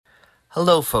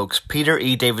Hello folks, Peter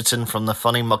E Davidson from the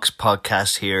Funny MUCKS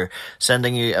podcast here,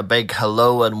 sending you a big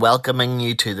hello and welcoming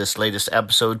you to this latest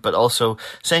episode, but also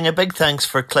saying a big thanks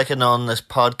for clicking on this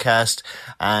podcast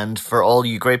and for all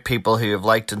you great people who have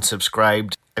liked and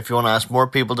subscribed. If you want to ask more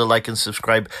people to like and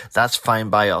subscribe, that's fine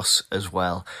by us as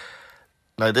well.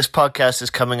 Now, this podcast is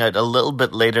coming out a little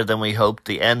bit later than we hoped.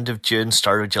 The end of June,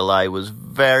 start of July was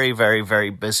very, very, very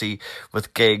busy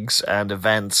with gigs and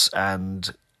events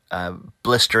and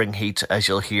blistering heat, as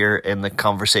you'll hear in the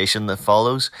conversation that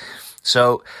follows.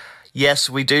 So, yes,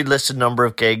 we do list a number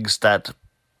of gigs that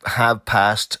have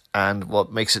passed, and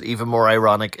what makes it even more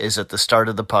ironic is at the start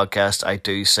of the podcast, I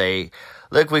do say,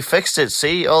 look, we fixed it.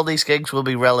 See, all these gigs will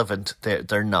be relevant.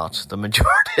 They're not. The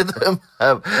majority of them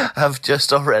have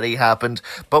just already happened,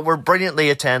 but were brilliantly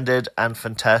attended and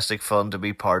fantastic fun to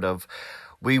be part of.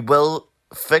 We will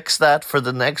fix that for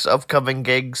the next upcoming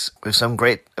gigs. We have some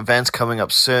great events coming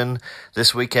up soon.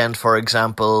 This weekend, for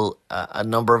example, a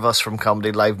number of us from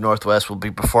Comedy Live Northwest will be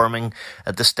performing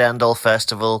at the Stendhal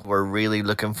Festival. We're really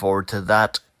looking forward to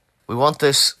that. We want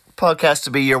this podcast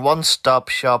to be your one-stop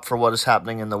shop for what is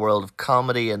happening in the world of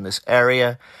comedy in this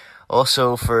area.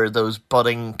 Also for those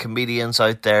budding comedians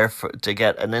out there to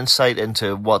get an insight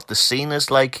into what the scene is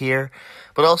like here.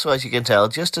 But also, as you can tell,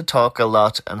 just to talk a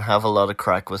lot and have a lot of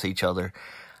crack with each other.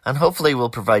 And hopefully we'll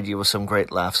provide you with some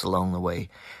great laughs along the way.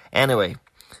 Anyway,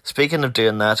 speaking of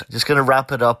doing that, I'm just going to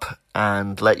wrap it up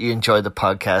and let you enjoy the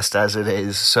podcast as it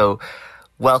is. So,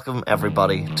 welcome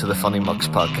everybody to the Funny MUCKS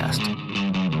podcast.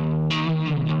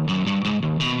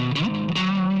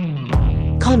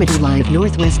 Comedy Live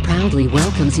Northwest proudly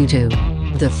welcomes you to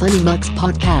the Funny MUCKS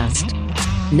podcast.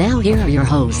 Now here are your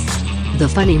hosts, the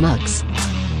Funny MUCKS.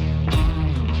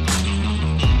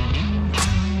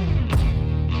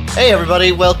 Hey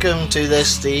everybody, welcome to the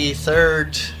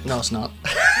third... No, it's not.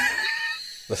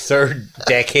 The third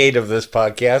decade of this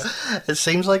podcast. It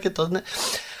seems like it, doesn't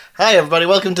it? Hi everybody,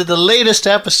 welcome to the latest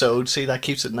episode, see that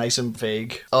keeps it nice and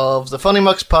vague, of the Funny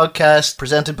MUCKS podcast,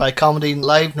 presented by Comedy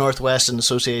Live Northwest in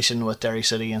association with Derry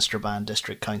City and Strabane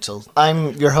District Council.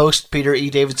 I'm your host, Peter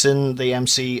E Davidson, the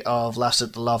MC of Laughs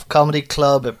at the Loft Comedy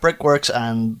Club at Brickworks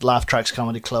and Laugh Tracks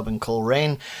Comedy Club in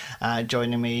Coleraine.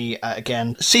 Joining me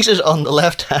again, seated on the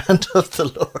left hand of the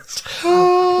Lord,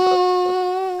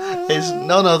 is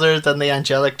none other than the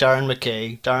angelic Darren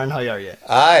McCay. Darren, how are you?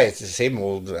 Aye, it's the same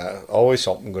old, always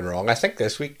something going wrong. I think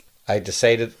this week I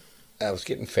decided I was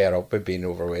getting fed up with being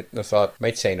overweight, and I thought I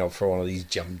might sign up for one of these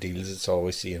gym deals that's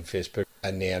always see on Facebook.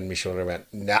 And then my shoulder went,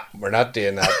 nah, we're not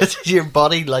doing that. Your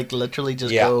body like literally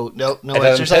just go, no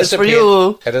exercise for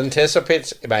you. It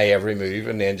anticipates my every move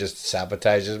and then just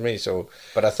sabotages me. So,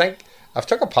 but I think I've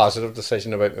took a positive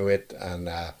decision about my weight and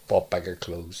bought bigger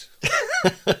clothes.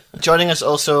 Joining us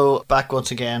also back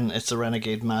once again, it's the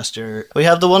Renegade Master. We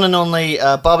have the one and only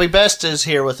Bobby Best is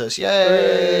here with us.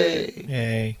 Yay!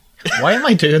 Yay. Why am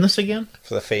I doing this again?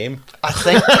 For the fame. I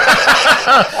think...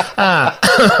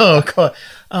 Oh, God.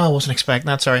 Oh, I wasn't expecting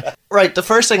that, sorry. Right, the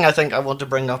first thing I think I want to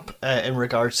bring up in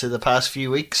regards to the past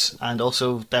few weeks, and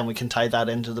also then we can tie that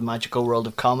into the magical world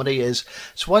of comedy, is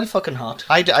it's wild fucking hot.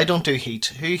 I don't do heat.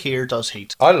 Who here does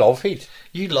heat? I love heat.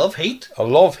 You love heat? I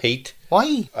love heat.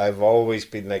 Why? I've always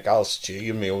been like, I'll stew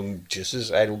in my own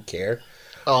juices. I don't care.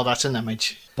 Oh, that's an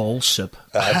image. Ball soup.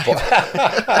 The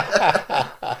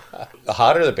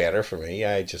hotter the better for me.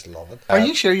 I just love it. Are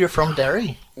you sure you're from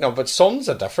Derry? No, but sun's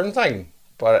a different thing.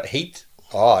 But heat,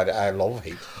 I love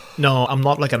heat. No, I'm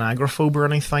not like an agoraphobe or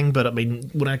anything, but I mean,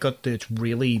 when I got to its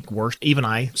really worst, even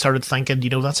I started thinking,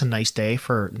 that's a nice day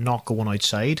for not going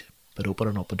outside, but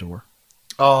opening up a door.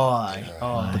 Oh, aye.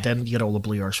 But then you get all the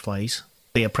Blue Earth flies.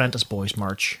 The Apprentice Boys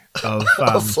March of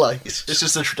flies. This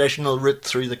is the traditional route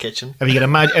through the kitchen. If you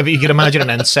could imagine an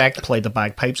insect play the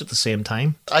bagpipes at the same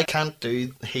time. I can't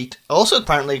do heat. Also,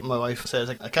 apparently, my wife says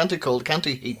I can't do cold, can't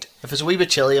do heat. If it's a wee bit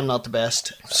chilly, I'm not the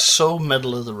best. So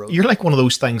middle of the road. You're like one of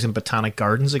those things in Botanic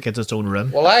Gardens that gets its own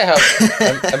room. Well, I have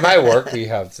in my work we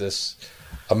have this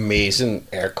amazing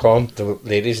aircon. The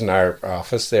ladies in our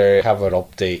office there have it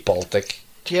up the Baltic.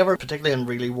 Do you ever, particularly on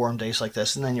really warm days like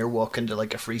this, and then you're walking to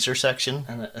like a freezer section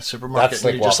in a supermarket? That's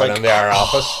like and walking just like, into our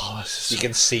office. You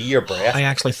can see your breath. I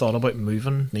actually thought about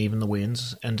moving even the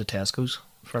Waynes into Tesco's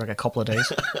for like a couple of days.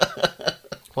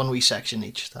 One wee section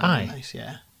each. That'd be nice,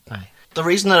 yeah. Aye. The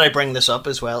reason that I bring this up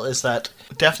as well is that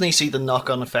definitely see the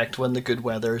knock-on effect when the good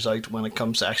weather is out when it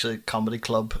comes to actually comedy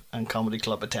club and comedy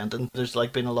club attending. There's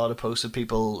like been a lot of posts of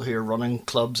people who are running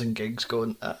clubs and gigs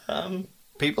going,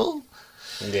 people?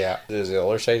 Yeah, there's the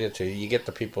other side of it too. You get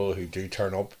the people who do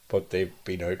turn up, but they've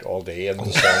been out all day in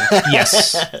the sun.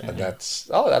 Yes. And that's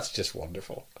just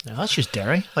wonderful. Now, that's just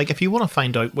Derry. Like, if you want to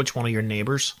find out which one of your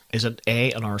neighbours is it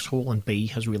A, an arsehole, and B,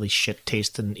 has really shit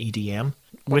taste in EDM,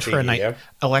 wait for a night.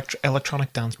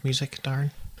 Electronic dance music,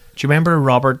 Darren. Do you remember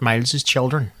Robert Miles's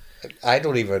Children? I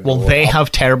don't even Well, know. they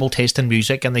have terrible taste in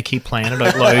music and they keep playing it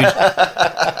out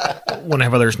loud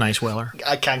whenever there's nice weather.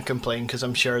 I can't complain because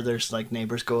I'm sure there's like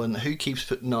neighbours going, who keeps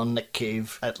putting on Nick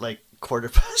Cave at like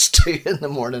 2:15 in the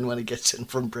morning when he gets in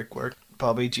from brickwork?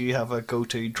 Bobby, do you have a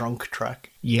go-to drunk track?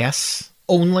 Yes.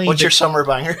 Only. What's your summer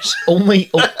bangers?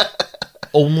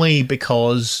 Only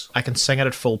because I can sing it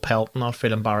at full pelt and not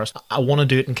feel embarrassed. I want to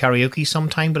do it in karaoke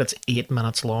sometime, but it's 8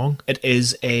 minutes long. It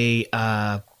is a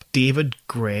David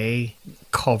Gray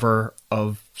cover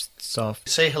of stuff.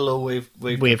 Say hello, wave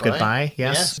goodbye.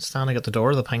 Yes. Standing at the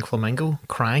door of the Pink Flamingo,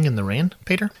 crying in the rain.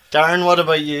 Peter? Darren, what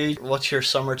about you? What's your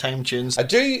summertime tunes? I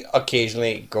do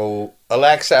occasionally go,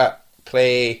 Alexa,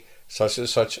 play such and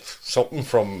such, something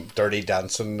from Dirty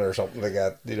Dancing or something like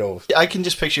that, you know. I can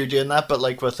just picture you doing that, but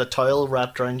like with a towel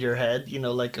wrapped around your head, you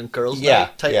know, like on Girls' Yeah,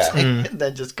 Night type yeah. thing, and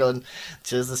then just going,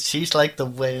 Jesus, she's like the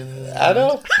wind. I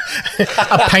know.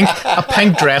 A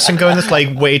pink dressing gown that's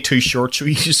like way too short, so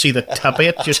you just see the tip of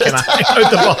it just kind of hang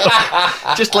out the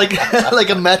bottom. Just like like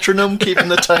a metronome keeping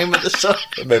the time at the sun.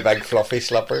 My big fluffy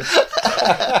slippers.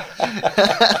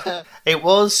 It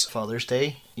was Father's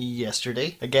Day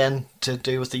yesterday. Again, to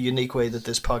do with the unique way that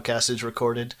this podcast is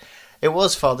recorded. It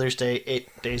was Father's Day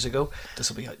 8 days ago. This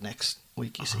will be out next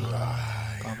week, you see.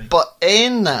 Bobby. But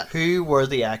in that, who were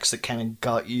the acts that kind of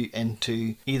got you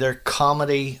into either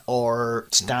comedy or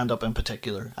stand-up in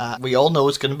particular? We all know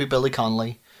it's going to be Billy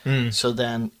Connolly. So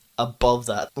then, above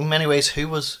that, in many ways, who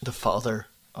was the father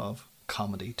of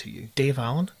comedy to you? Dave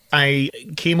Allen. I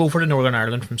came over to Northern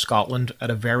Ireland from Scotland at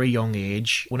a very young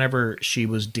age. Whenever she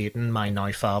was dating my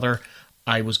now father,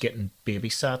 I was getting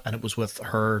babysat, and it was with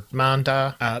her man,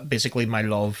 basically my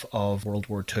love of World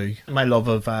War II, my love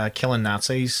of killing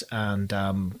Nazis, and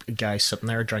guys sitting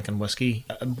there drinking whiskey,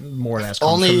 more or less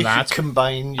comes Only from you that. could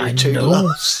combine your I two know.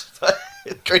 loves.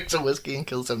 Drinks some whiskey and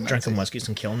kills some Nazis. Drinking whiskeys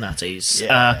and killing Nazis.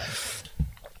 Yeah.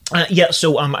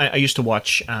 So I used to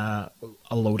watch a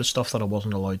load of stuff that I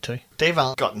wasn't allowed to. Dave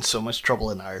Allen got in so much trouble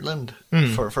in Ireland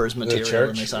for his material church,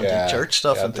 and his anti-church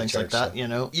stuff and things like that, stuff. you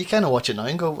know. You kind of watch it now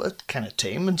and go, what kind of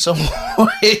tame in some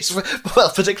ways. Well,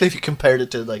 particularly if you compared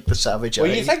it to like the Savage Well,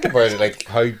 Eye. you think about it, like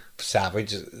how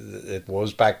savage it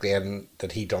was back then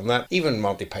that he done that. Even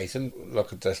Monty Python,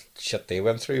 look at the shit they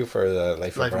went through for the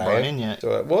Life of Brian. Yeah.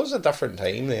 So it was a different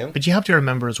time then. But you have to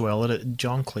remember as well that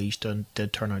John Cleese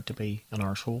did turn out to be an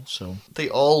arsehole, so... They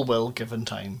all will, given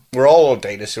time. We're all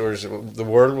dinosaurs. The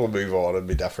world will move on and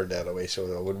be different anyway,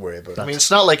 so I wouldn't worry about I it. mean,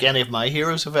 it's not like any of my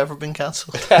heroes have ever been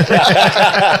cancelled.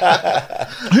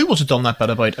 Who was it done that bit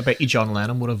about? I bet you John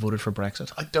Lennon would have voted for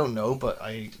Brexit. I don't know, but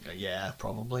yeah,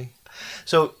 probably.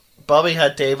 So, Bobby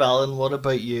had Dave Allen. What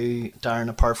about you, Darren,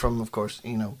 apart from, of course,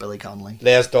 you know, Billy Connolly?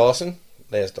 Les Dawson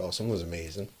was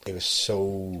amazing. He was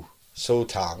so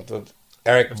talented.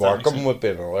 Eric Markham would be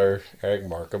another. Eric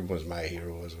Markham was my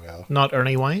hero as well. Not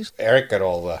Ernie Wise? Eric got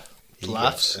all the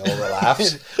Laughs. All the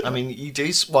laughs. I mean, you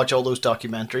do watch all those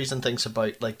documentaries and things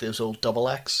about like those old double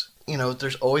acts. You know,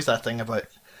 there's always that thing about,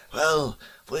 well,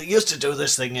 we used to do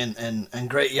this thing in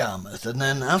Great Yarmouth, and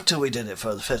then after we did it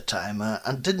for the 5th time,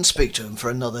 and didn't speak to him for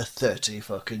another 30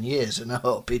 fucking years, and I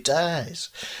hope he dies.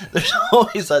 There's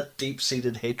always that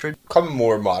deep-seated hatred. Come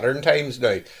more modern times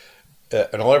now,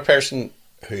 another person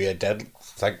who I did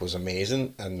think was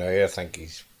amazing, and now I think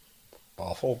he's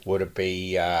awful, would it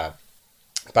be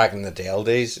back in the Dale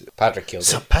days, Patrick Kilty.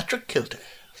 So Patrick Kilty.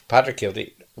 Patrick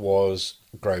Kilty was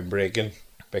groundbreaking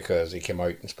because he came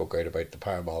out and spoke out about the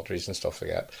paramilitaries and stuff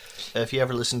like that. If you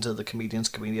ever listen to the Comedian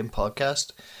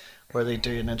podcast, where they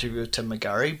do an interview with Tim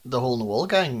McGarry, the Hole in the Wall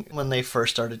gang, when they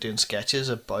first started doing sketches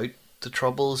about the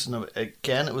Troubles, and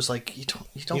again, it was like, you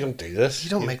don't do this. You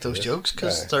don't make those jokes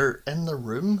because Yeah. they're in the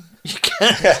room. You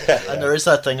can't. And there is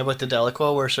that thing about the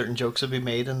Delacroix where certain jokes would be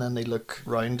made, and then they look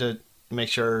round to make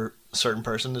sure a certain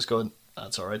person is going,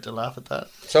 that's alright to laugh at that.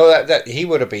 So that he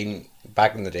would have been,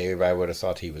 back in the day, I would have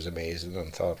thought he was amazing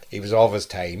and thought he was of his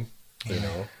time, you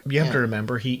know. You have to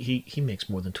remember, he makes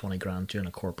more than 20 grand doing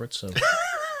a corporate, so...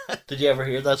 Did you ever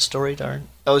hear that story, Darren?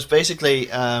 It was basically...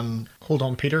 Hold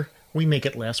on, Peter. We make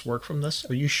it less work from this.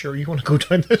 Are you sure you want to go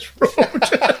down this road?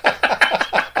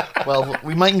 Well,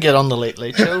 we mightn't get on the Late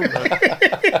Late Show.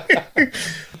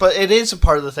 But it is a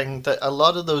part of the thing that a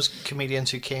lot of those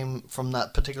comedians who came from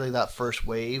that, particularly that first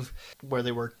wave, where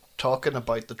they were talking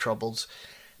about the Troubles,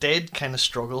 did kind of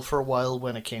struggle for a while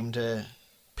when it came to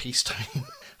peacetime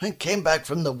I came back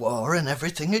from the war and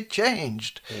everything had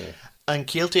changed. And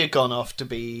Keelty had gone off to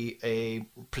be a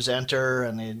presenter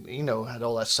and he, had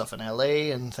all that stuff in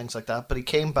LA and things like that. But he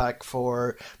came back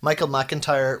for... Michael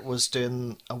McIntyre was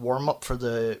doing a warm-up for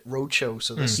the road show.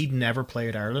 So He'd never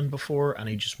played Ireland before and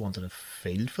he just wanted a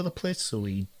field for the place, so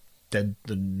he did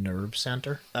the Nerve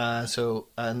Centre. So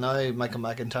now Michael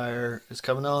McIntyre is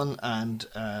coming on, and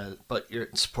but your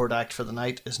support act for the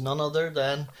night is none other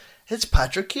than... It's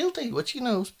Patrick Keelty, which, is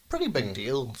a pretty big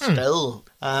deal still.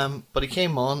 But he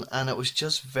came on and it was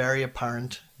just very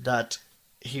apparent that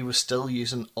he was still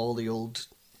using all the old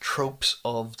tropes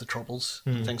of the Troubles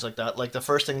and things like that. Like the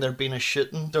first thing, there'd been a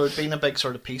shooting. There had been a big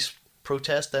sort of peace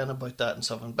protest then about that and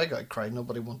stuff, and big outcry.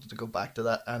 Nobody wanted to go back to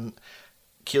that. And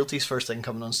Keelty's first thing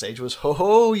coming on stage was, "Ho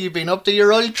ho, you've been up to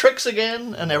your old tricks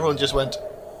again." And everyone just went,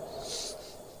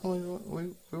 we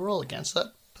were all against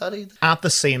that, Paddy. At the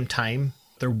same time,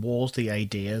 there was the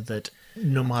idea that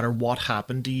no matter what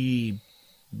happened to you,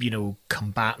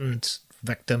 combatant,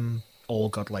 victim, all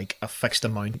got like a fixed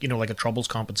amount, like a Troubles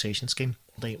compensation scheme.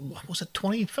 What was it,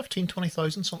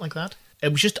 20,000, something like that?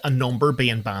 It was just a number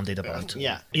being bandied about.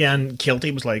 Yeah. Yeah, and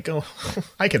Keelty was like, "Oh,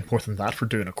 I get more than that for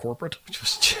doing a corporate." Which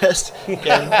was just,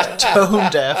 again, tone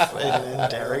deaf in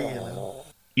Derry,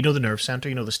 The Nerve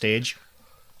Centre, the stage.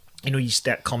 You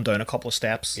come down a couple of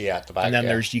steps. Yeah, at the back. And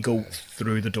then you go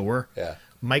through the door. Yeah.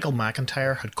 Michael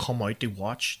McIntyre had come out to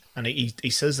watch, and he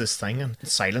says this thing in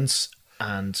silence,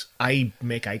 and I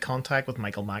make eye contact with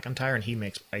Michael McIntyre, and he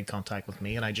makes eye contact with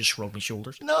me, and I just shrug my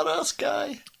shoulders. Not us,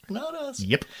 guy. Not us.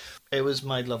 Yep. It was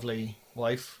my lovely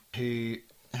wife who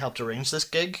helped arrange this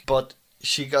gig, but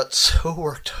she got so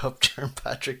worked up during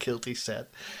Patrick Keelty's set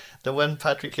that when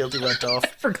Patrick Keelty went off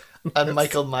and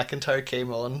Michael McIntyre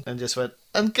came on and just went,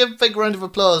 "And give a big round of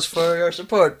applause for your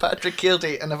support, Patrick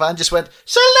Keelty," and Evan just went,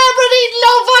 "Celebrity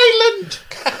Love Island!"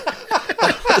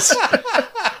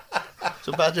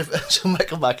 So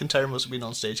Michael McIntyre must have been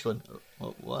on stage going,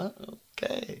 "What?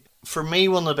 Okay." For me,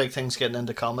 one of the big things getting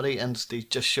into comedy, and they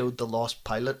just showed the lost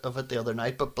pilot of it the other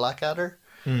night, but Blackadder.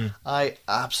 I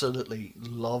absolutely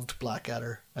loved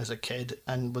Blackadder as a kid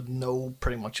and would know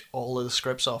pretty much all of the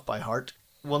scripts off by heart.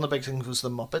 One of the big things was the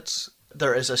Muppets.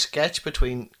 There is a sketch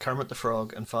between Kermit the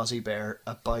Frog and Fozzie Bear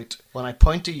about, when I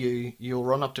point to you, you'll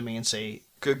run up to me and say,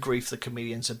 "Good grief, the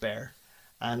comedian's a bear."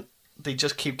 And they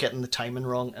just keep getting the timing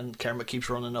wrong, and Kermit keeps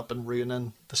running up and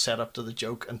ruining the setup to the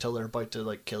joke until they're about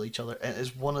to kill each other. And it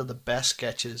is one of the best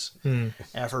sketches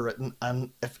ever written, and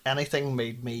if anything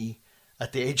made me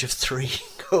at the age of 3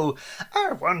 go,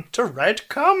 "I want to write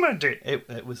comedy,"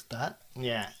 it was that.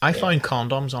 Yeah. I found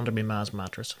condoms under my ma's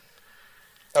mattress.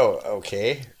 Oh,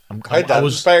 okay. I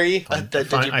was Barry.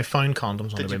 I found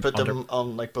condoms. Did you put them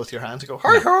on both your hands and go,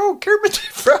 "Hi ho, Kermit the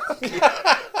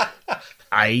Frog"?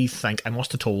 I think I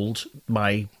must have told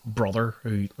my brother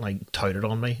who touted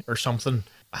on me or something.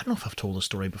 I don't know if I've told the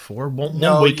story before. One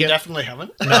weekend, you definitely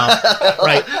haven't. No,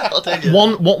 right. I'll tell you.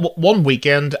 One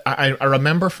weekend, I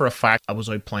remember for a fact I was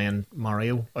out playing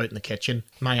Mario out in the kitchen.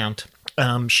 My aunt,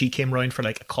 she came round for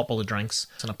a couple of drinks,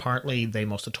 and apparently they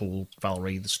must have told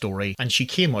Valerie the story. And she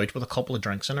came out with a couple of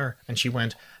drinks in her, and she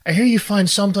went, "I hear you find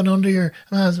something under your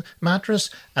mattress."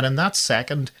 And in that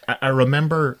second, I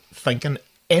remember thinking,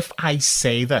 if I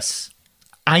say this,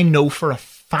 I know for a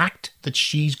fact that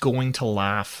she's going to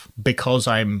laugh because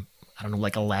I'm,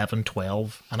 11,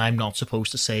 12, and I'm not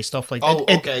supposed to say stuff like that. Oh,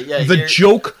 okay, yeah. The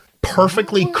joke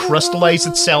perfectly crystallized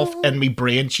itself in my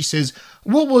brain. She says,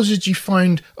 "What was it you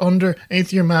found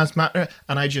underneath your man's mattress?"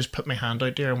 And I just put my hand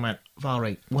out there and went,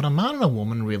 "Valerie, would a man and a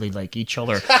woman really like each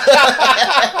other?"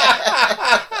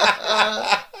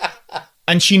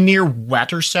 And she near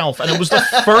wet herself, and it was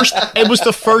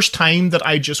the first time that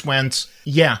I just went,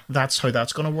 "Yeah, that's how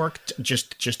that's going to work."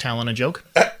 Just telling a joke.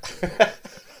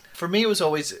 For me, it was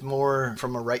always more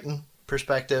from a writing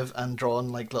perspective and drawing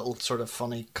little sort of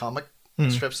funny comic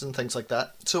strips and things like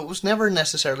that. So it was never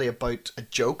necessarily about a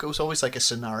joke. It was always a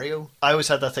scenario. I always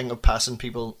had that thing of passing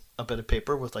people a bit of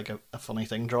paper with a funny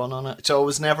thing drawn on it. So it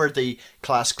was never the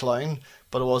class clown,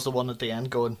 but it was the one at the end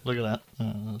going, "Look at that.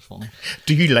 Oh, that's funny."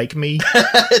 Do you like me?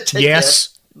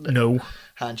 Yes. No.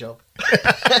 Hand job.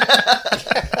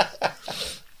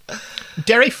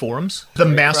 Derry forums, the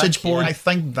message crack, board. yeah. I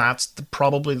think that's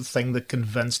probably the thing that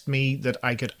convinced me that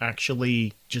I could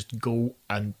actually just go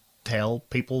and tell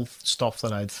people stuff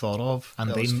that I'd thought of, and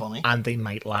That was funny. and they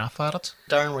might laugh at it.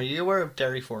 Darren, were you aware of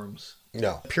Derry forums?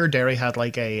 No. Pure Derry had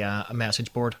a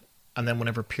message board, And then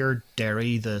whenever Pure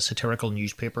Derry, the satirical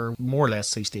newspaper, more or less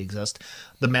ceased to exist,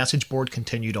 the message board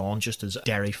continued on just as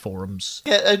Derry forums.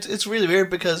 Yeah, it's really weird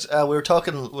because we were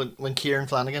talking when Kieran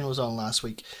Flanagan was on last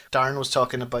week. Darren was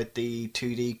talking about the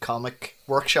 2D comic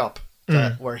workshop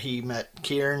where he met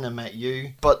Kieran and met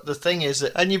you. But the thing is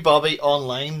that I knew Bobby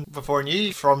online before I knew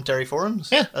you from Derry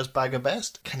forums as Bag of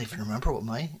Best. Can't even remember what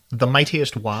mine. The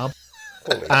Mightiest Wab.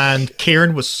 And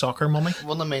Kieran was Soccer Mummy.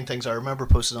 One of the main things I remember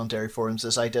posted on Derry forums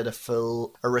is I did a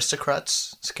full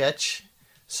Aristocrats sketch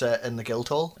set in the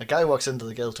Guildhall. A guy walks into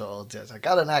the Guildhall and says, I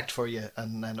got an act for you.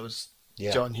 And then it was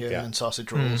John Hume and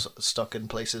sausage rolls stuck in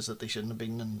places that they shouldn't have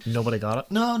been. And nobody got it?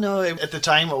 No. At the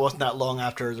time, it wasn't that long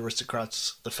after the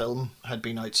Aristocrats, the film, had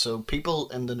been out. So people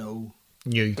in the know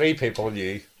knew. 3 people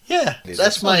knew. Yeah,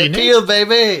 that's my appeal,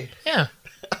 baby. Yeah.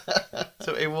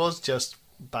 So it was just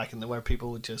back in the where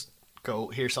people would just go,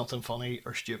 hear something funny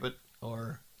or stupid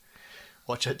or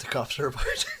watch out the cops are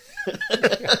about.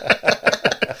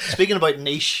 Speaking about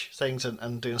niche things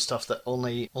and doing stuff that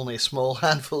only a small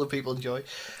handful of people enjoy.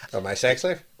 Oh, my sex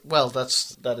life? Well,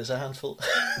 that is a handful.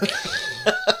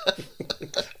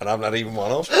 And I'm not even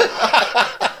one of.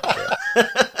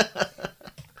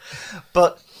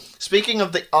 But speaking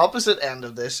of the opposite end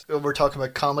of this, we're talking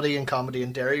about comedy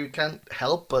in Derry. We can't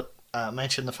help but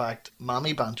mention the fact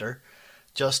Mammy Banter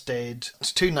just did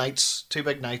 2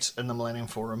 big nights in the Millennium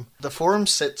Forum. The forum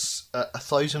sits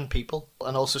 1,000 people,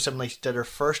 and also similarly did her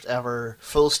first ever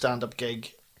full stand-up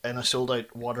gig in a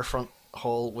sold-out waterfront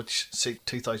hall, which seat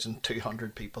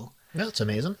 2,200 people. That's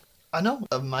amazing. I know.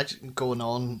 Imagine going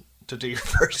on to do your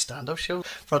first stand-up show in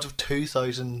front of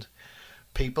 2,000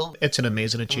 people. It's an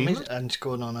amazing achievement. And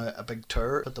going on a big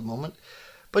tour at the moment.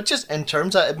 But just in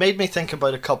terms of it made me think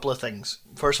about a couple of things.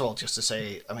 First of all, just to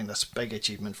say, I mean, that's a big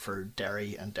achievement for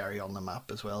Derry and Derry on the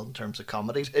map as well in terms of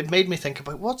comedy. It made me think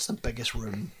about what's the biggest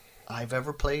room I've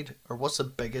ever played, or what's the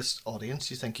biggest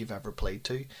audience you think you've ever played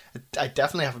to? I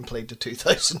definitely haven't played to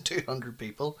 2,200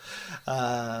 people.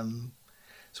 So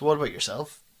what about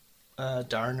yourself,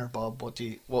 Darren or Bob? What do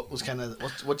you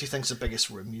think's the biggest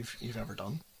room you've ever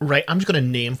done? Right, I'm just going to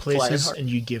name places and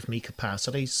you give me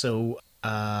capacity. So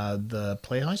the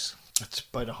Playhouse. It's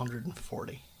about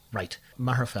 140. Right,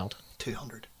 Magherafelt.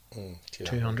 200.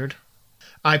 200.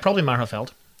 Probably Magherafelt.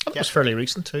 That was fairly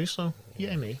recent too. So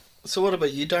yeah, me. So what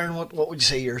about you, Darren? What would you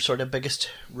say your sort of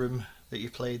biggest room that you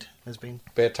played has been?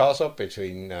 Be a toss-up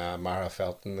between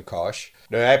Magherafelt and the Kosh.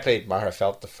 Now, I played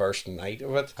Magherafelt the first night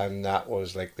of it, and that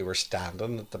was like they were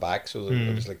standing at the back, so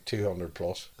it was like 200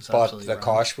 plus. But the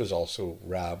Kosh was also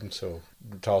rammed, so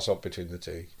toss-up between the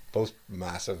two. Both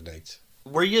massive nights.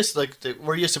 We're used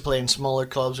to playing smaller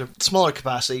clubs or smaller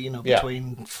capacity,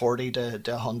 between 40 to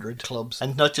 100 clubs,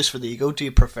 and not just for the ego. Do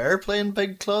you prefer playing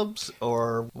big clubs,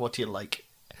 or what do you like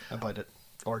about it,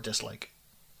 or dislike?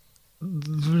 Or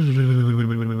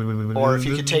if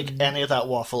you could take any of that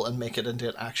waffle and make it into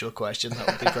an actual question, that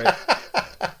would be great.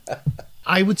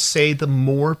 I would say the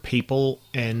more people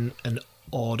in an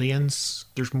audience,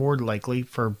 there's more likely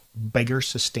for bigger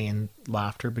sustained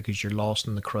laughter because you're lost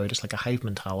in the crowd. It's like a hive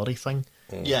mentality thing.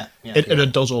 Yeah.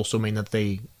 It does also mean that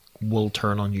they will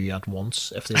turn on you at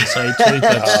once if they decide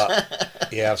to.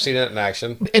 Yeah, I've seen it in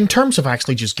action. In terms of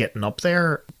actually just getting up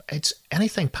there, it's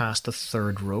anything past the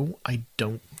third row. I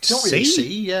don't really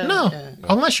see. No,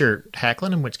 unless you're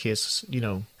heckling, in which case,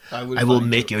 I will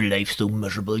make your life so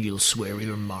miserable you'll swear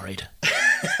you're married.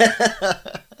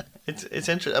 It's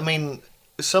interesting. I mean,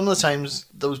 some of the times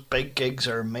those big gigs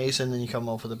are amazing, and you come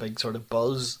off with a big sort of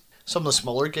buzz. Some of the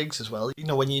smaller gigs as well.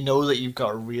 When you know that you've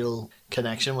got a real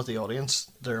connection with the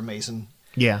audience, they're amazing.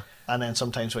 Yeah. And then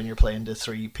sometimes when you're playing to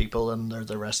 3 people and they're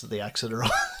the rest of the acts that are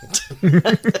on,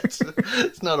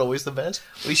 it's not always the best.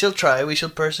 We shall try. We shall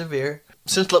persevere.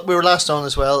 Since we were last on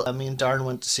as well, me and Darren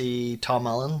went to see Tom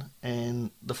Allen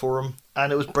in the Forum,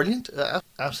 and it was brilliant.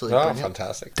 Absolutely brilliant.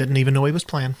 Fantastic. Didn't even know he was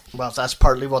playing. Well, that's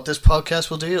partly what this podcast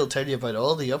will do. It'll tell you about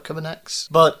all the upcoming acts.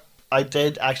 But I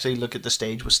did actually look at the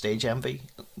stage with stage envy.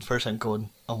 First I'm going,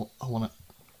 I want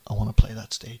to play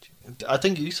that stage. I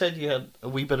think you said you had a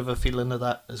wee bit of a feeling of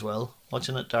that as well,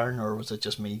 watching it, Darren, or was it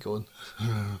just me going?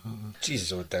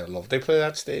 Jesus, would they love to play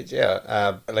that stage?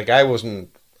 Yeah, I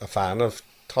wasn't a fan of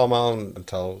Tom Allen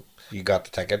until you got the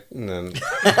ticket, and then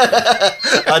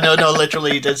I know,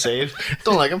 literally, you did say it.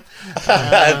 Don't like him,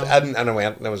 and I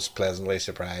went, and I was pleasantly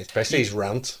surprised, especially his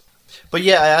rant. But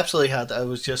yeah, I absolutely had. I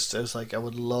was like, I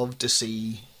would love to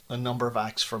see a number of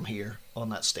acts from here on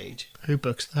that stage. Who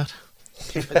books that?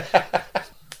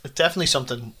 It's definitely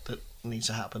something that needs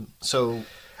to happen. So,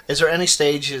 is there any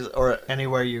stage or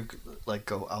anywhere you like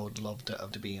go, I would love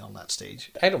to be on that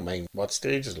stage? I don't mind what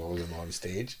stage as long as I'm on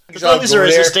stage. As long as there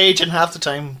is a stage, and half the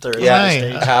time there is Yeah, a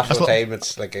stage. half the time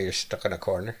it's like you're stuck in a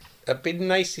corner. It'd be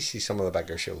nice to see some of the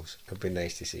bigger shows. It'd be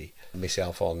nice to see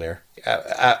myself on there.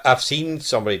 I've seen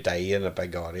somebody die in a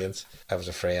big audience. I was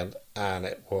a friend, and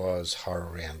it was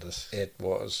horrendous. It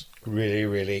was really,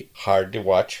 really hard to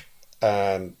watch.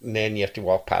 And then you have to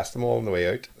walk past them all on the way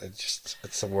out. It's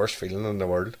the worst feeling in the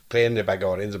world. Playing the big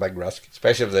audience is a big risk,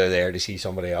 especially if they're there to see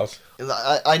somebody else.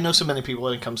 I know so many people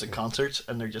when it comes to concerts,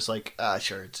 and they're just like,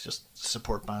 sure, it's just a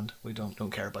support band. We don't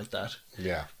care about that.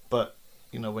 Yeah. But,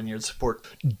 you know, when you're in support...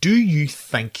 Do you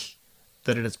think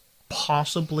that it is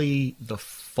possibly the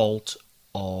fault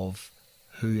of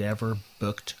whoever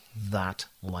booked that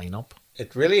lineup?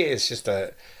 It really is just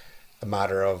a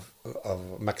matter of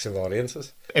mix of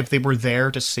audiences. If they were there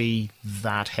to see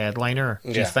that headliner, do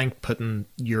you Yeah. think putting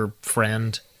your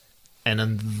friend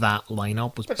in that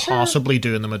lineup was But sure. possibly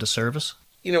doing them a disservice?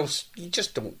 You know, you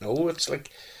just don't know. It's like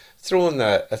throwing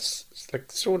a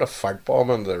fart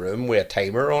bomb into the room with a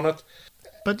timer on it.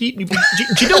 But do you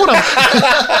know what I'm...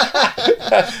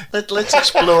 Let's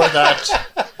explore that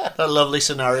lovely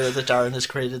scenario that Darren has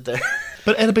created there.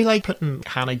 But it'd be like putting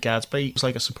Hannah Gadsby as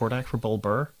like a support act for Bill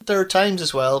Burr. There are times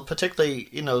as well, particularly,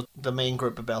 you know, the main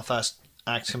group of Belfast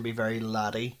acts can be very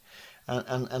laddie,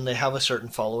 and they have a certain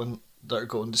following that are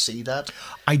going to see that.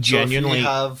 I So genuinely... if you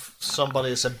have somebody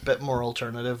that's a bit more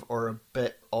alternative or a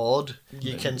bit odd,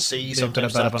 you can see They've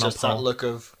sometimes got a bit that, of an just that uproar. look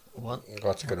of, what?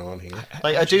 What's going on here?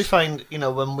 Like, I do find, you know,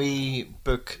 when we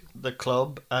book the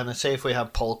club, and I say if we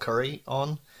have Paul Curry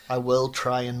on, I will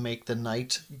try and make the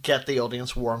night, get the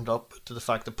audience warmed up to the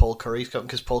fact that Paul Curry's coming,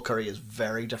 because Paul Curry is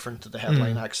very different to the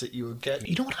headline acts that you would get.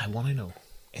 You know what I want to know?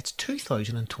 It's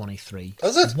 2023.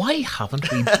 Is it? Why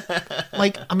haven't we...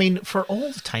 like, I mean, for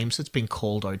all the times it's been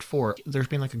called out for, there's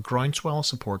been like a groundswell of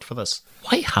support for this.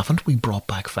 Why haven't we brought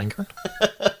back fingering?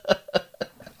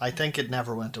 I think it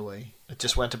never went away. It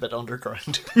just went a bit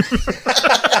underground.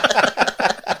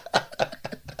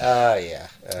 Yeah.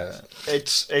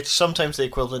 It's sometimes the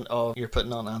equivalent of you're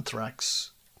putting on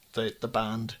Anthrax, the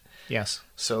band. Yes.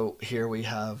 So here we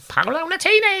have Paolo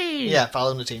Nutini! Yeah,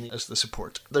 Paolo Nutini as the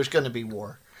support. There's going to be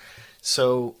war.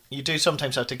 So you do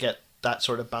sometimes have to get that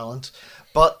sort of balance.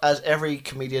 But as every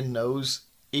comedian knows,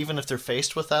 even if they're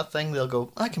faced with that thing, they'll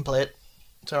go, I can play it.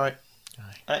 It's all right.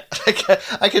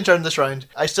 I can turn this round.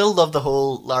 I still love the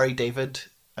whole Larry David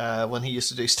when he used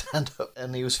to do stand-up.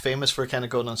 And he was famous for kind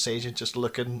of going on stage and just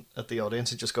looking at the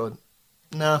audience and just going,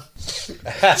 no.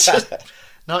 Just,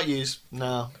 not yous,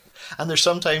 no. And there's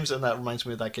sometimes, and that reminds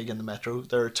me of that gig in the Metro,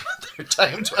 there are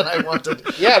times when I wanted...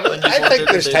 Yeah, but I think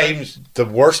there's times... The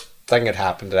worst thing that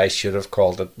happened that I should have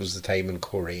called it was the time in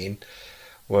Coleraine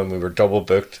when we were double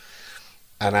booked.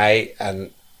 And I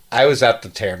was at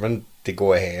determined to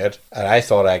go ahead, and I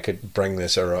thought I could bring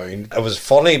this around. It was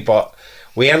funny, but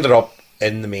we ended up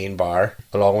in the main bar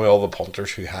along with all the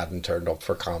punters who hadn't turned up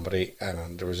for comedy,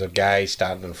 and there was a guy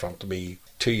standing in front of me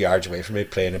 2 yards away from me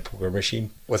playing a poker machine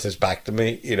with his back to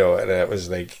me, you know, and it was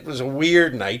a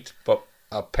weird night, but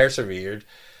I persevered.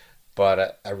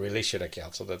 But I really should have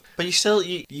cancelled it. But you still,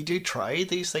 you do try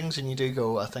these things, and you do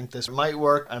go, I think this might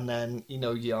work, and then, you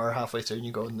know, you are halfway through and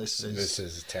you go, this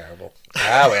is terrible.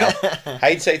 Well,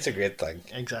 hindsight's a great thing.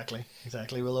 Exactly.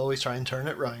 We'll always try and turn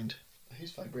it round.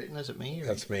 Who's vibrating? Is it me? Or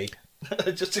That's me.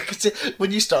 Just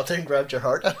when you stopped there and grabbed your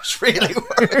heart, I was really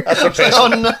worried. That's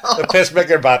the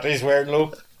pacemaker battery's wearing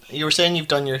low. You were saying you've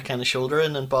done your kind of shoulder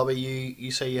in, and Bobby,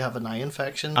 you say you have an eye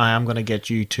infection. I am going to get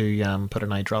you to put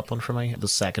an eye drop on for me the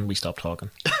second we stop talking.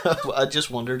 I just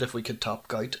wondered if we could top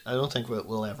gout. I don't think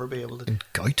we'll ever be able to.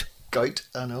 Gout? Gout,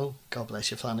 I know. God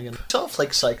bless you, Flanagan. It's off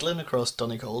like cycling across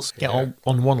Donegal's. Yeah,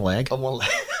 on one leg. On one leg.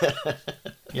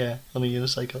 Yeah, on a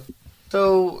unicycle.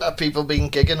 So, have people been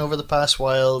gigging over the past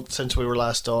while since we were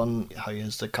last on? How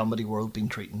has the comedy world been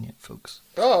treating you, folks?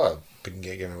 Oh, I've been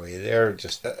gigging away there.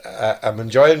 Just I'm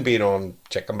enjoying being on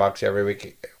Chicken Box every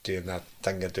week, doing that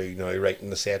thing I do, you know, writing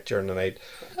the set during the night.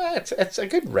 It's a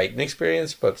good writing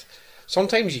experience, but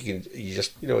sometimes you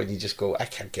just go, I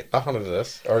can't get nothing out of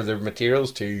this, or the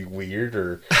material's too weird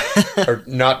or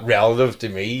not relative to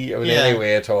me in any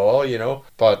way at all, you know.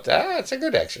 But it's a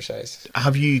good exercise.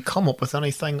 Have you come up with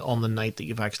anything on the night that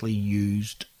you've actually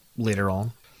used later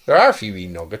on? There are a few wee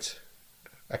nuggets.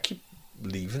 I keep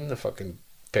leaving the fucking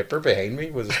paper behind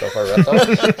me with the stuff I wrote on.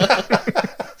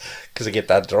 Because I get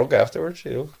that drunk afterwards,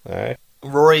 you know. All right.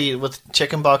 Rory with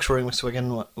Chicken Box, Rory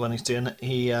McSwiggan, when he's doing it,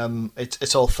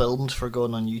 it's all filmed for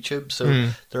going on YouTube, so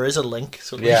there is a link.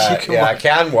 So I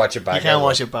can watch it back. You can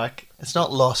watch it back. It's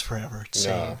not lost forever. It's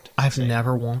saved. I've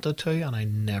never wanted to, and I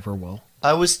never will.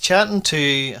 I was chatting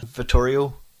to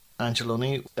Vittorio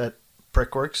Angeloni at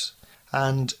Brickworks,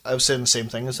 and I was saying the same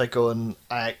thing. It's like going,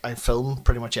 I film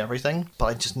pretty much everything, but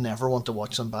I just never want to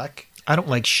watch them back. I don't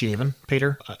like shaving,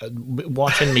 Peter.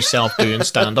 Watching myself doing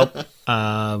stand-up,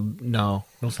 no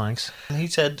thanks. And he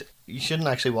said, you shouldn't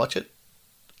actually watch it.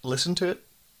 Listen to it.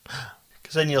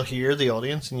 Because then you'll hear the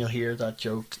audience and you'll hear that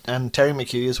joke. And Terry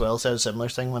McHugh as well said a similar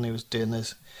thing when he was doing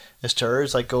his tour.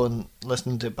 It's like going,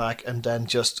 listening to it back and then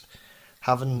just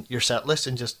having your set list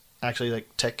and just actually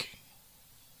like tick,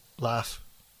 laugh,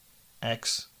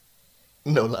 X,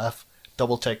 no laugh,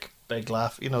 double tick, big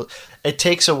laugh. You know, it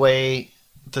takes away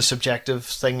the subjective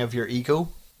thing of your ego,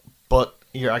 but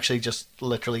you're actually just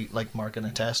literally like marking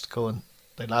a test going,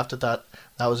 they laughed at that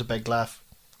was a big laugh,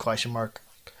 question mark.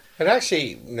 And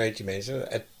actually, now that you mention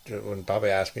it, when Bobby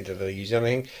asked me did I use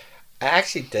anything, I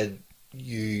actually did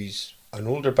use an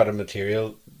older bit of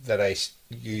material that I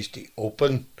used to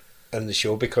open in the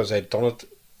show because I'd done it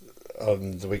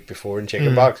on the week before in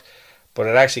Chicken Box, but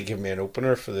it actually gave me an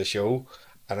opener for the show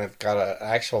and it got an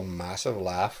actual massive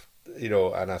laugh, you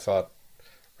know, and I thought,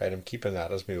 right, I'm keeping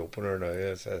that as my opener now.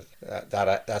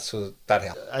 That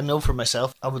helped. I know for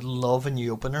myself, I would love a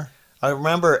new opener. I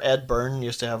remember Ed Byrne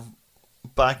used to have,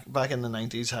 back in the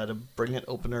 90s, had a brilliant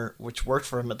opener which worked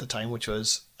for him at the time, which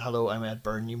was, hello, I'm Ed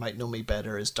Byrne, you might know me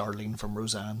better as Darlene from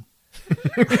Roseanne.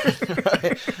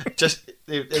 I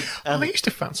used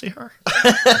to fancy her.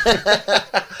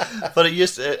 But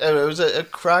it was a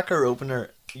cracker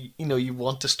opener. You know, you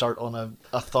want to start on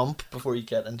a thump before you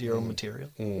get into your own material.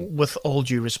 With all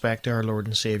due respect to our Lord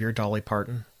and Saviour Dolly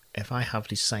Parton, if I have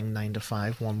to sing 9 to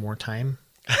 5 one more time,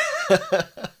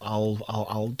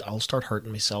 I'll start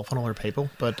hurting myself and other people.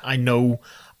 But I know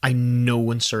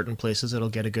in certain places it'll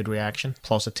get a good reaction.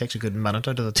 Plus, it takes a good minute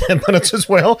out of the 10 minutes as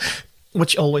well,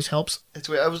 which always helps. It's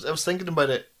weird. I was thinking about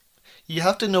it. You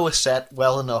have to know a set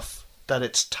well enough that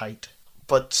it's tight,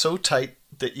 but so tight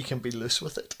that you can be loose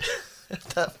with it. If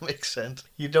that makes sense.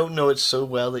 You don't know it so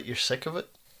well that you're sick of it.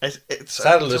 It's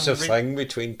that elusive thing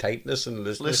between tightness and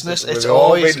looseness. It's we've all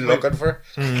always been looking for.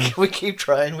 We keep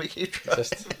trying.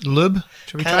 Lube?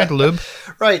 Should we try lube?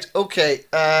 Right, okay.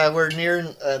 We're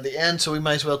nearing the end, so we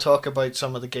might as well talk about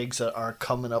some of the gigs that are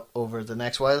coming up over the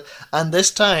next while. And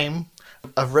this time,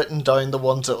 I've written down the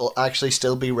ones that will actually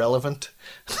still be relevant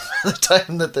by the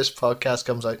time that this podcast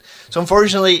comes out. So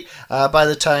unfortunately, by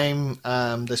the time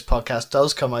this podcast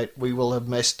does come out, we will have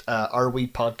missed our wee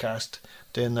podcast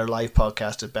doing their live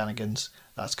podcast at Bennigan's.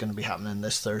 That's going to be happening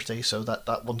this Thursday, so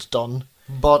that one's done.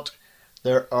 But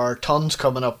there are tons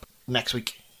coming up next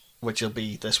week, which will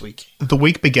be this week. The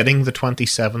week beginning the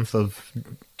 27th of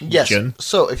June.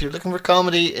 So if you're looking for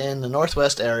comedy in the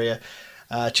Northwest area,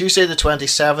 Tuesday the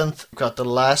 27th, we've got the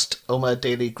last Oma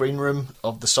Daily Green Room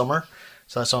of the summer.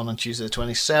 So that's on Tuesday the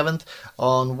 27th.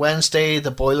 On Wednesday,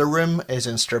 the Boiler Room is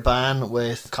in Strabane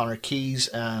with Connor Keys,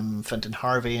 Fintan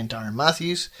Harvey and Darren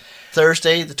Matthews.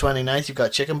 Thursday, the 29th, you've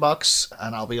got Chicken Box,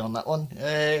 and I'll be on that one.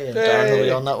 Yay! And Darren will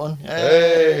be on that one.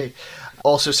 Yay!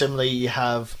 Also, similarly, you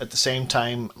have at the same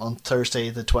time on Thursday,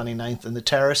 the 29th, in the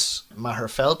Terrace, Maher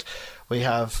Felt, we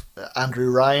have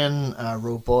Andrew Ryan,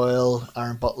 Ro Boyle,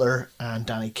 Aaron Butler, and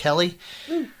Danny Kelly.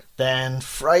 Then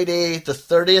Friday the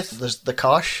 30th, the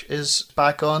Kosh is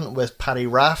back on with Paddy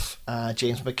Raff,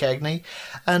 James McKegney,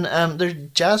 and there's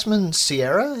Jasmine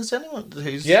Sierra. Is anyone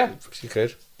who's she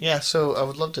could. Yeah, so I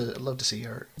would love to see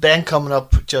her. Then coming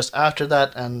up just after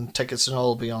that, and tickets and all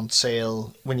will be on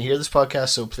sale when you hear this podcast.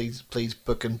 So please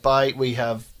book and buy. We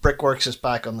have Brickworks is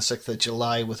back on the 6th of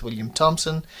July with William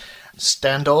Thompson.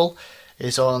 Stendhal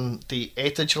is on the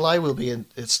 8th of July. We'll be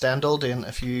at Stendhal doing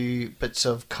a few bits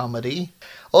of comedy.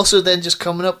 Also then just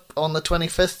coming up on the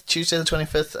 25th, Tuesday the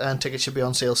 25th, and tickets should be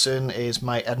on sale soon, is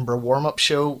my Edinburgh warm-up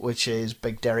show, which is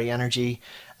Big Derry Energy,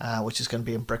 which is going to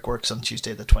be in Brickworks on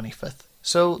Tuesday the 25th.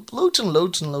 So loads and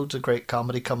loads and loads of great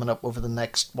comedy coming up over the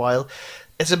next while.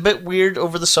 It's a bit weird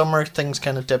over the summer. Things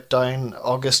kind of dip down.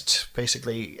 August,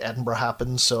 basically, Edinburgh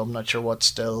happens, so I'm not sure what's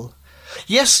still...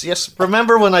 Yes.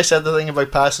 Remember when I said the thing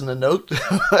about passing a note?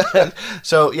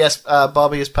 So, yes,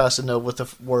 Bobby has passed a note with the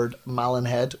word Malin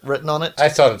Head written on it. I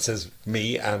thought it says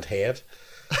me and head.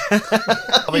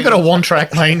 You got a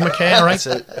one-track mind, McKay, right?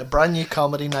 It's a brand new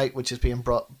comedy night, which is being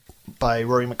brought by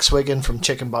Rory McSwiggan from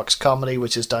Chicken Box Comedy,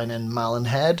 which is down in Malin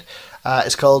Head.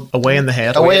 It's called Away in the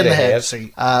Head. Away in the Head,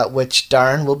 which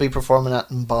Darren will be performing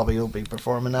at and Bobby will be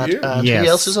performing at. And who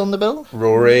else is on the bill?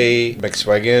 Rory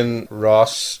McSwiggan,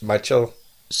 Ross Mitchell,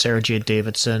 Sarah Jade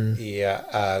Davidson,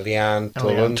 Leanne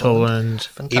Toland,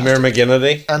 Emer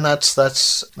McGinnity. And that's on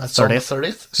the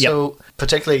 30th. Yep. So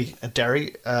particularly at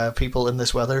Derry, people in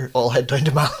this weather all head down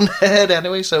to Mountainhead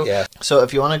anyway. So so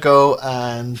if you want to go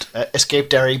and escape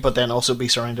Derry, but then also be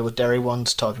surrounded with Derry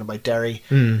ones talking about Derry,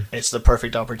 it's the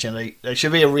perfect opportunity. It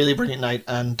should be a really brilliant night,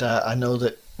 and I know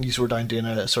that you were down doing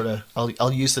a sort of,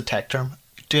 I'll use the tech term,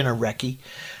 doing a recce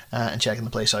and checking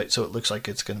the place out. So it looks like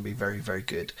it's going to be very, very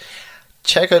good.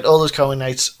 Check out all those comedy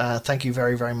nights. Thank you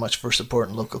very, very much for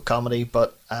supporting local comedy.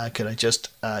 But could I just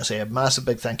say a massive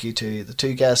big thank you to the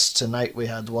two guests tonight. We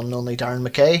had the one and only Darren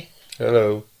McCay.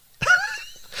 Hello.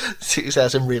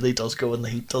 Succession really does go in the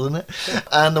heat, doesn't it?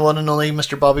 And the one and only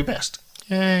Mr. Bobby Best.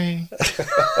 Yay.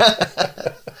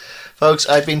 Folks,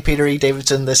 I've been Peter E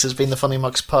Davidson. This has been the Funny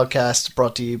MUCKS podcast,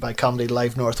 brought to you by Comedy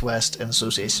Live Northwest in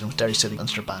association with Derry City and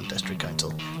Strabane District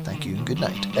Council. Thank you and good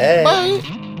night. Hey. Bye.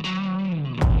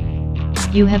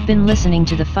 You have been listening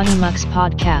to the Funny MUCKS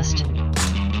podcast,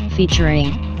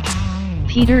 featuring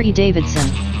Peter E Davidson,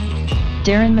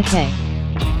 Darren McCay,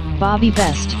 Bobby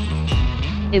Best.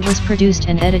 It was produced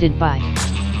and edited by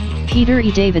Peter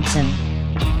E Davidson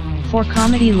for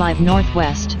Comedy Live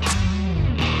Northwest,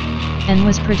 and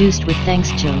was produced with thanks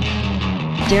to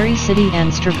Derry City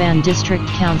and Strabane District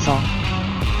Council.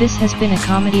 This has been a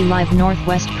Comedy Live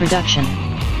Northwest production,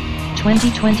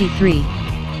 2023.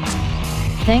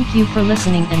 Thank you for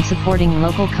listening and supporting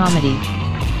local comedy.